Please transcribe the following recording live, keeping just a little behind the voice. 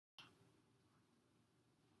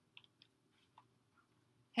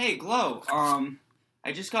Hey, Glow,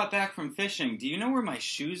 I just got back from fishing. Do you know where my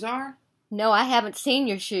shoes are? No, I haven't seen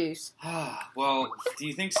your shoes. Well, do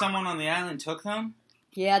you think someone on the island took them?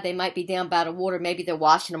 Yeah, they might be down by the water. Maybe they're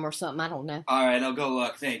washing them or something. I don't know. Alright, I'll go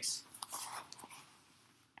look. Thanks.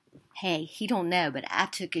 Hey, he don't know, but I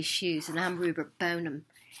took his shoes, and I'm Rupert Boneham.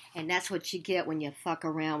 And that's what you get when you fuck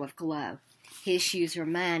around with Glow. His shoes are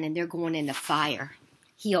mine, and they're going in the fire.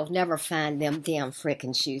 He'll never find them damn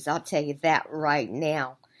frickin' shoes. I'll tell you that right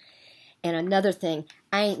now. And another thing,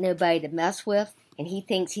 I ain't nobody to mess with, and he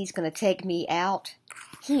thinks he's going to take me out.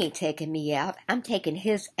 He ain't taking me out. I'm taking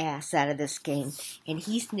his ass out of this game. And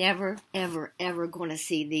he's never, ever, ever going to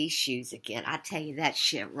see these shoes again. I tell you that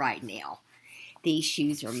shit right now. These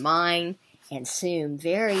shoes are mine, and soon,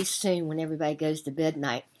 very soon, when everybody goes to bed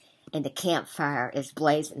night and the campfire is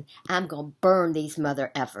blazing, I'm going to burn these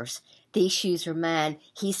mother effers. These shoes are mine.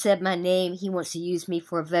 He said my name. He wants to use me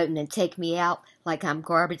for voting and take me out like I'm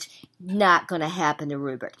garbage. Not going to happen to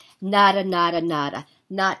Rupert. Nada, nada, nada.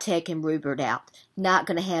 Not taking Rupert out. Not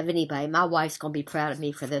going to have anybody. My wife's going to be proud of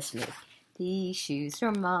me for this move. These shoes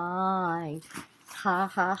are mine. Ha,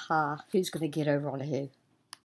 ha, ha. Who's going to get over on who?